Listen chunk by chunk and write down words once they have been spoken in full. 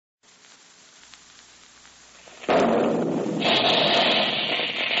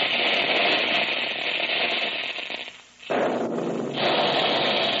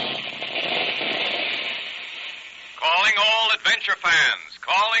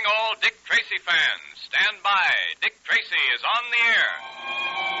Calling all Dick Tracy fans. Stand by. Dick Tracy is on the air.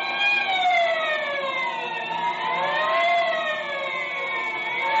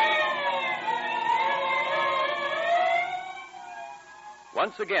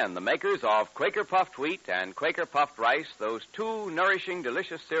 Once again, the makers of Quaker Puffed Wheat and Quaker Puffed Rice, those two nourishing,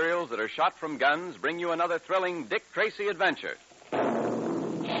 delicious cereals that are shot from guns, bring you another thrilling Dick Tracy adventure.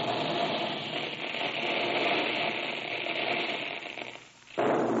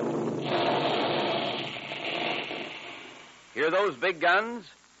 Hear those big guns?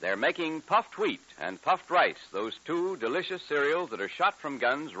 They're making puffed wheat and puffed rice, those two delicious cereals that are shot from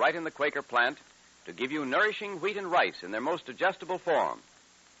guns right in the Quaker plant to give you nourishing wheat and rice in their most digestible form.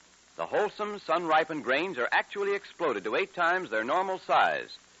 The wholesome, sun-ripened grains are actually exploded to 8 times their normal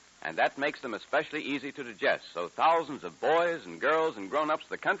size, and that makes them especially easy to digest, so thousands of boys and girls and grown-ups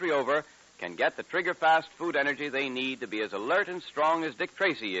the country over can get the trigger-fast food energy they need to be as alert and strong as Dick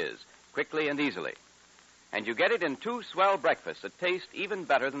Tracy is, quickly and easily. And you get it in 2 swell breakfasts that taste even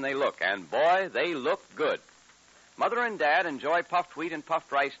better than they look, and boy, they look good. Mother and Dad enjoy puffed wheat and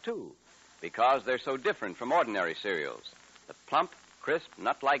puffed rice, too, because they're so different from ordinary cereals. The plump, crisp,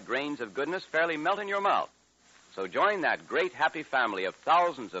 nut-like grains of goodness fairly melt in your mouth. So join that great, happy family of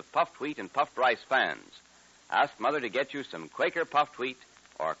thousands of puffed wheat and puffed rice fans. Ask Mother to get you some Quaker puffed wheat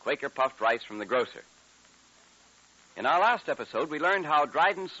or Quaker puffed rice from the grocer. In our last episode, we learned how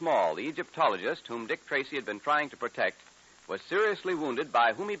Dryden Small, the Egyptologist whom Dick Tracy had been trying to protect, was seriously wounded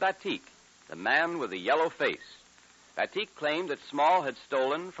by Humi Batik, the man with the yellow face. Batik claimed that Small had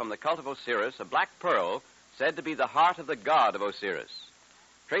stolen from the cult of Osirus a black pearl said to be the heart of the god of Osirus.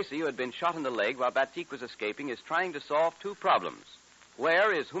 Tracy, who had been shot in the leg while Batik was escaping, is trying to solve 2 problems.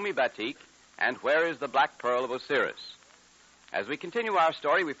 Where is Humi Batik, and where is the black pearl of Osirus? As we continue our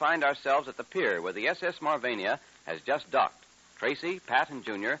story, we find ourselves at the pier where the SS Marvania has just docked. Tracy, Pat, and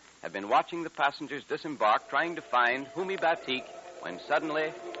Junior have been watching the passengers disembark, trying to find Humi Batik, when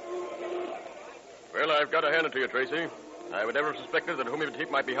suddenly... Well, I've got to hand it to you, Tracy. I would never have suspected that Humi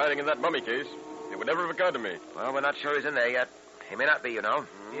Batik might be hiding in that mummy case. It would never have occurred to me. Well, we're not sure he's in there yet. He may not be, you know.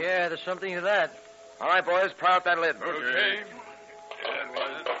 Yeah, there's something to that. All right, boys, pry out that lid. Okay.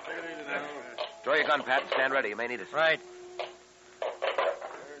 Draw your gun, Pat, and stand ready. You may need it. Right.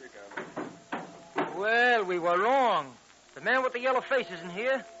 Well, we were wrong. The man with the yellow face isn't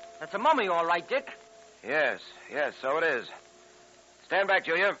here. That's a mummy, all right, Dick. Yes, so it is. Stand back,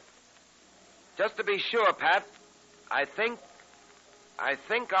 Junior. Just to be sure, Pat, I think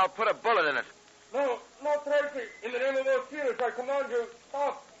I'll put a bullet in it. No, Tracy. In the name of Osirus, I command you,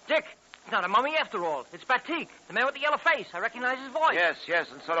 stop. Dick, it's not a mummy after all. It's Batik, the man with the yellow face. I recognize his voice.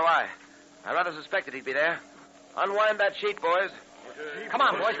 Yes, and so do I. I rather suspected he'd be there. Unwind that sheet, boys. Okay. Come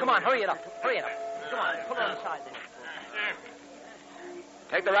on, boys, come on. Hurry it up. Come on, put it on the side there.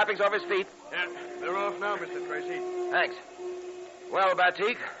 Take the wrappings off his feet. Yeah, they're off now, Mr. Tracy. Thanks. Well,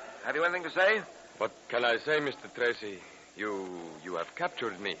 Batik, have you anything to say? What can I say, Mr. Tracy? You have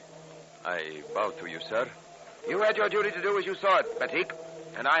captured me. I bow to you, sir. You had your duty to do as you saw it, Batik,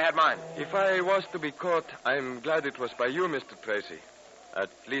 and I had mine. If I was to be caught, I'm glad it was by you, Mr. Tracy.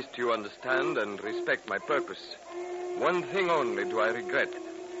 At least you understand and respect my purpose. One thing only do I regret.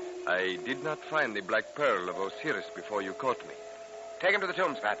 I did not find the black pearl of Osirus before you caught me. Take him to the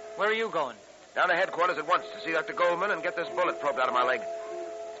tombs, Pat. Where are you going? Down to headquarters at once to see Dr. Goldman and get this bullet probed out of my leg.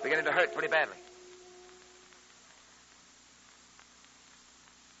 It's beginning to hurt pretty badly.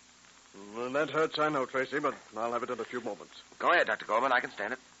 Well, that hurts, I know, Tracy, but I'll have it in a few moments. Go ahead, Dr. Goldman. I can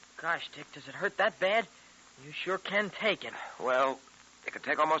stand it. Gosh, Dick, does it hurt that bad? You sure can take it. Well, it can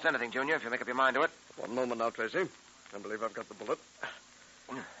take almost anything, Junior, if you make up your mind to it. One moment now, Tracy. I believe I've got the bullet.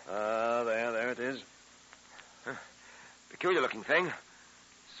 There it is. Peculiar-looking thing.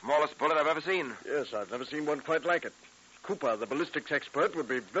 Smallest bullet I've ever seen. Yes, I've never seen one quite like it. Cooper, the ballistics expert, would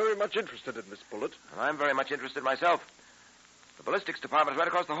be very much interested in this bullet. And I'm very much interested myself. The ballistics department is right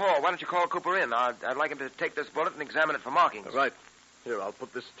across the hall. Why don't you call Cooper in? I'd like him to take this bullet and examine it for markings. Right. Here, I'll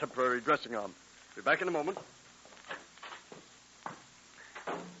put this temporary dressing on. Be back in a moment.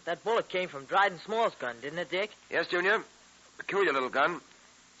 That bullet came from Dryden Small's gun, didn't it, Dick? Yes, Junior. Peculiar little gun.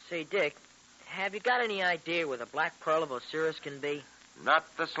 Say, Dick, have you got any idea where the black pearl of Osirus can be? Not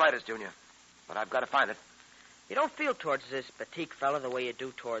the slightest, Junior. But I've got to find it. You don't feel towards this Batik fella the way you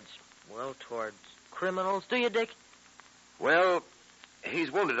do towards criminals, do you, Dick? Well, he's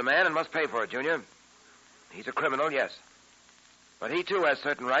wounded a man and must pay for it, Junior. He's a criminal, yes. But he, too, has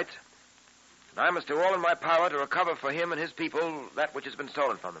certain rights. And I must do all in my power to recover for him and his people that which has been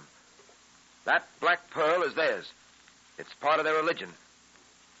stolen from them. That black pearl is theirs. It's part of their religion.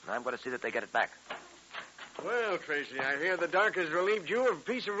 And I'm going to see that they get it back. Well, Tracy, I hear the doc has relieved you of a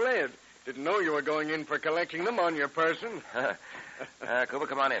piece of lead. Didn't know you were going in for collecting them on your person. Cooper,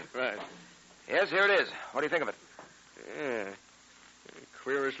 come on in. Right. Yes, here it is. What do you think of it? Yeah.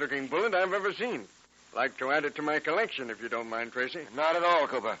 Queerest-looking bullet I've ever seen. Like to add it to my collection, if you don't mind, Tracy. Not at all,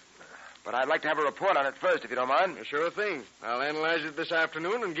 Cooper. But I'd like to have a report on it first, if you don't mind. Sure thing. I'll analyze it this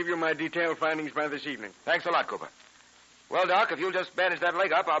afternoon and give you my detailed findings by this evening. Thanks a lot, Cooper. Well, Doc, if you'll just bandage that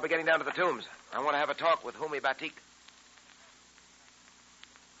leg up, I'll be getting down to the tombs. I want to have a talk with Humi Batik.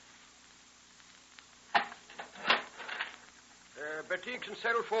 Batik's in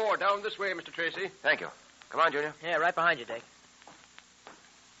cell 4, down this way, Mr. Tracy. Thank you. Come on, Junior. Yeah, right behind you, Dick.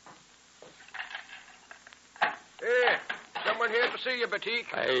 Hey, someone here to see you, Batik.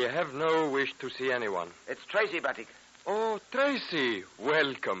 I have no wish to see anyone. It's Tracy Batik. Oh, Tracy,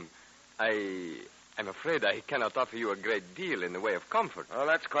 welcome. I'm afraid I cannot offer you a great deal in the way of comfort. Oh,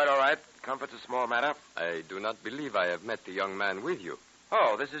 that's quite all right. Comfort's a small matter. I do not believe I have met the young man with you.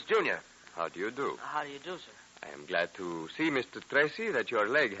 Oh, this is Junior. How do you do? How do you do, sir? I am glad to see, Mr. Tracy, that your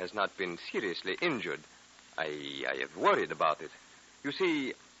leg has not been seriously injured. I have worried about it. You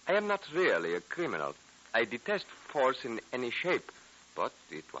see, I am not really a criminal. I detest force in any shape, but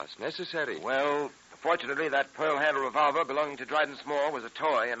it was necessary. Well, fortunately, that pearl-handled revolver belonging to Dryden Small was a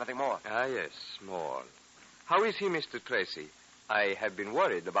toy and nothing more. Ah, yes, Small. How is he, Mr. Tracy? I have been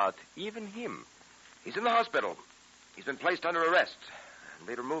worried about even him. He's in the hospital. He's been placed under arrest and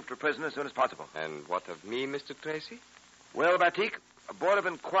be removed to prison as soon as possible. And what of me, Mr. Tracy? Well, Batik, a board of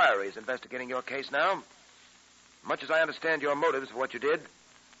inquiry is investigating your case now. Much as I understand your motives for what you did,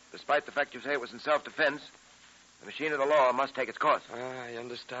 despite the fact you say it was in self-defense, the machine of the law must take its course. I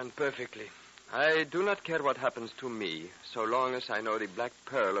understand perfectly. I do not care what happens to me, so long as I know the Black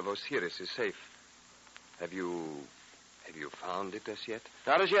Pearl of Osirus is safe. Have you found it as yet?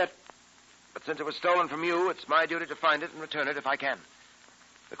 Not as yet. But since it was stolen from you, it's my duty to find it and return it if I can.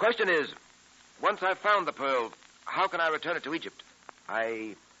 The question is, once I've found the pearl, how can I return it to Egypt?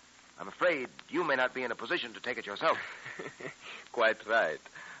 I'm afraid you may not be in a position to take it yourself. Quite right.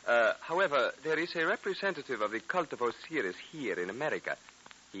 However, there is a representative of the cult of Osirus here in America.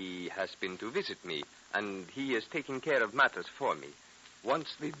 He has been to visit me, and he is taking care of matters for me.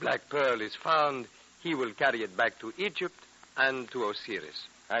 Once the Black Pearl is found, he will carry it back to Egypt and to Osirus.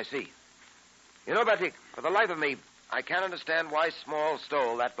 I see. You know, Batik, for the life of me, I can't understand why Small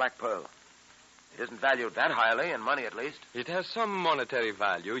stole that Black Pearl. It isn't valued that highly, in money at least. It has some monetary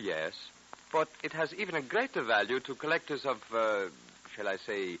value, yes, but it has even a greater value to collectors of, shall I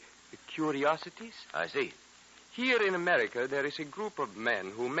say, curiosities. I see. Here in America, there is a group of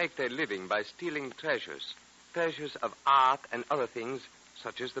men who make their living by stealing treasures of art and other things,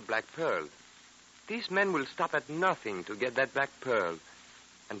 such as the Black Pearl. These men will stop at nothing to get that Black Pearl.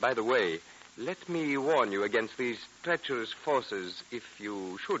 And by the way, let me warn you against these treacherous forces if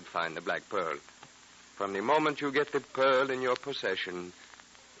you should find the Black Pearl. From the moment you get the pearl in your possession,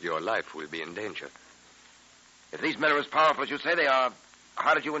 your life will be in danger. If these men are as powerful as you say they are,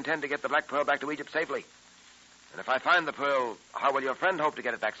 how did you intend to get the Black Pearl back to Egypt safely? And if I find the pearl, how will your friend hope to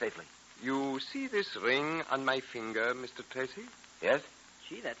get it back safely? You see this ring on my finger, Mr. Tracy? Yes?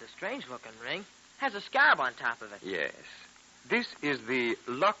 Gee, that's a strange-looking ring. Has a scarab on top of it. Yes. This is the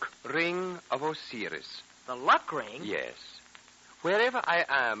luck ring of Osirus. The luck ring? Yes. Wherever I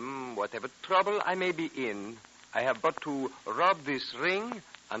am, whatever trouble I may be in, I have but to rub this ring,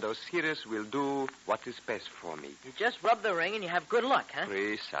 and Osirus will do what is best for me. You just rub the ring and you have good luck, huh?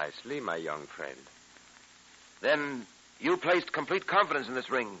 Precisely, my young friend. Then you placed complete confidence in this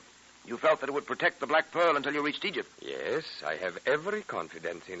ring. You felt that it would protect the Black Pearl until you reached Egypt. Yes, I have every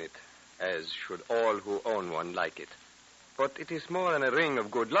confidence in it, as should all who own one like it. But it is more than a ring of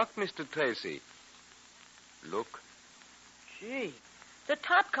good luck, Mr. Tracy. Look. Gee, the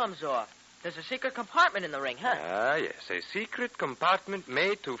top comes off. There's a secret compartment in the ring, huh? Ah, yes, a secret compartment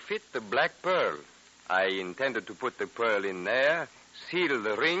made to fit the Black Pearl. I intended to put the pearl in there, seal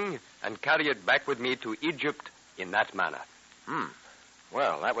the ring, and carry it back with me to Egypt in that manner.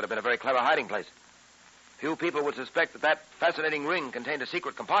 Well, that would have been a very clever hiding place. Few people would suspect that fascinating ring contained a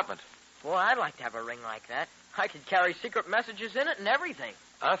secret compartment. Boy, I'd like to have a ring like that. I could carry secret messages in it and everything.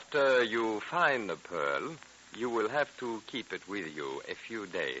 After you find the pearl, you will have to keep it with you a few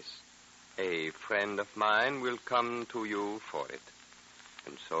days. A friend of mine will come to you for it.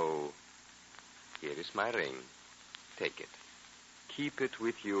 And so, here is my ring. Take it. Keep it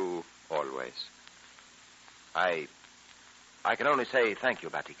with you always. I can only say thank you,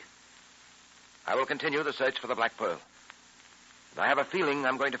 Batik. I will continue the search for the Black Pearl. And I have a feeling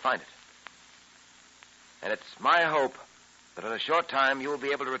I'm going to find it. And it's my hope that in a short time you will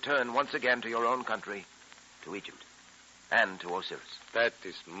be able to return once again to your own country to Egypt and to Osirus. That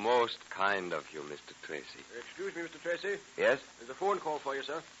is most kind of you, Mr. Tracy. Excuse me, Mr. Tracy. Yes? There's a phone call for you,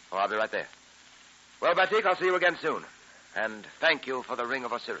 sir. Oh, I'll be right there. Well, Batik, I'll see you again soon. And thank you for the ring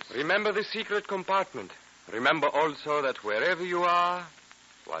of Osirus. Remember the secret compartment. Remember also that wherever you are,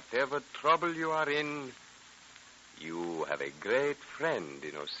 whatever trouble you are in, you have a great friend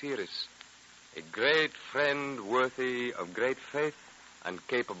in Osirus. A great friend worthy of great faith and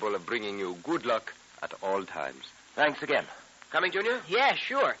capable of bringing you good luck at all times. Thanks again. Coming, Junior? Yeah,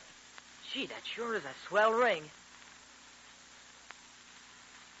 sure. Gee, that sure is a swell ring.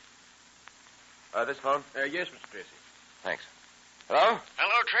 This phone? Yes, Mr. Tracy. Thanks. Hello?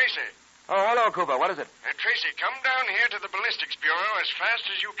 Hello, Tracy. Oh, hello, Cooper. What is it? Tracy, come down here to the ballistics bureau as fast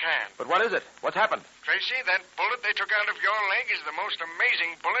as you can. But what is it? What's happened? Tracy, that bullet they took out of your leg is the most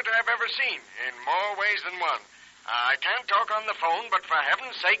amazing bullet I've ever seen, in more ways than one. I can't talk on the phone, but for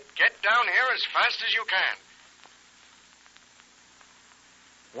heaven's sake, get down here as fast as you can.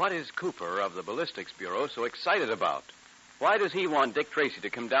 What is Cooper of the Ballistics Bureau so excited about? Why does he want Dick Tracy to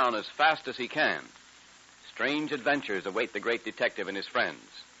come down as fast as he can? Strange adventures await the great detective and his friends.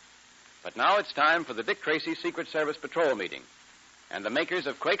 But now it's time for the Dick Tracy Secret Service Patrol meeting. And the makers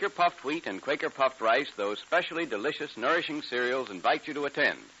of Quaker Puffed Wheat and Quaker Puffed Rice, those specially delicious, nourishing cereals, invite you to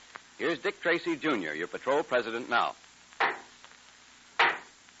attend. Here's Dick Tracy, Jr., your patrol president now.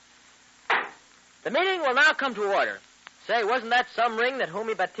 The meeting will now come to order. Say, wasn't that some ring that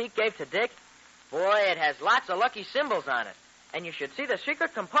Homi Batik gave to Dick? Boy, it has lots of lucky symbols on it. And you should see the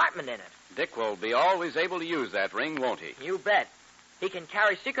secret compartment in it. Dick will be always able to use that ring, won't he? You bet. He can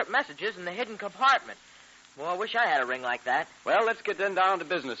carry secret messages in the hidden compartment. Boy, I wish I had a ring like that. Well, let's get then down to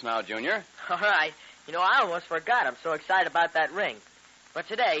business now, Junior. All right. You know, I almost forgot. I'm so excited about that ring. But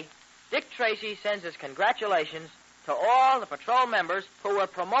today, Dick Tracy sends his congratulations to all the patrol members who were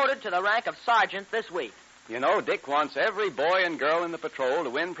promoted to the rank of sergeant this week. You know, Dick wants every boy and girl in the patrol to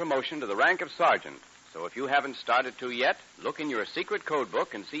win promotion to the rank of sergeant. So if you haven't started to yet, look in your secret code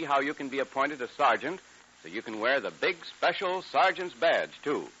book and see how you can be appointed a sergeant so you can wear the big special sergeant's badge,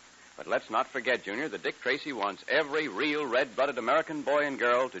 too. But let's not forget, Junior, that Dick Tracy wants every real red-blooded American boy and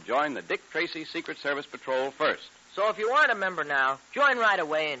girl to join the Dick Tracy Secret Service Patrol first. So if you aren't a member now, join right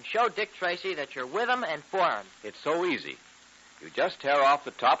away and show Dick Tracy that you're with him and for him. It's so easy. You just tear off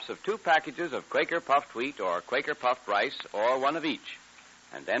the tops of 2 packages of Quaker Puffed Wheat or Quaker Puffed Rice, or one of each,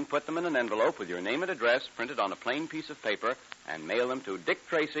 and then put them in an envelope with your name and address printed on a plain piece of paper and mail them to Dick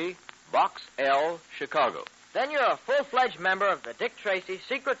Tracy, Box L, Chicago. Then you're a full-fledged member of the Dick Tracy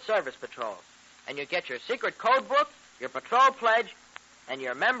Secret Service Patrol, and you get your secret code book, your patrol pledge, and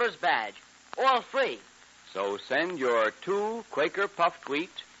your member's badge, all free. So send your 2 Quaker Puffed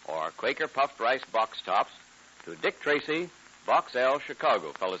Wheat or Quaker Puffed Rice box tops to Dick Tracy, Box L,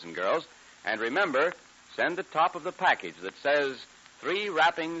 Chicago, fellas and girls. And remember, send the top of the package that says, 3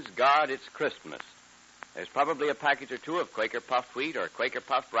 wrappings guard its crispness. There's probably a package or 2 of Quaker Puffed Wheat or Quaker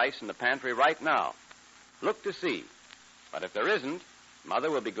Puffed Rice in the pantry right now. Look to see. But if there isn't, Mother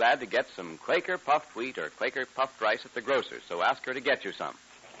will be glad to get some Quaker Puffed Wheat or Quaker Puffed Rice at the grocer's, so ask her to get you some.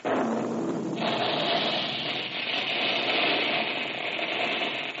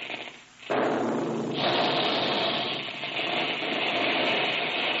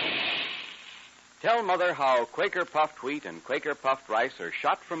 Tell Mother how Quaker Puffed Wheat and Quaker Puffed Rice are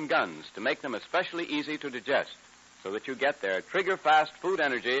shot from guns to make them especially easy to digest, so that you get their trigger-fast food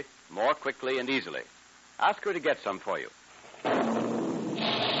energy more quickly and easily. Ask her to get some for you.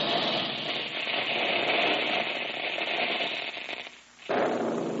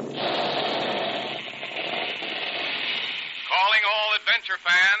 Calling all adventure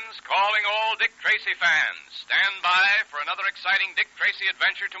fans, calling all Dick Tracy fans. Stand by for another exciting Dick Tracy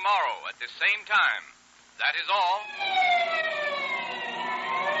adventure tomorrow at this same time. That is all.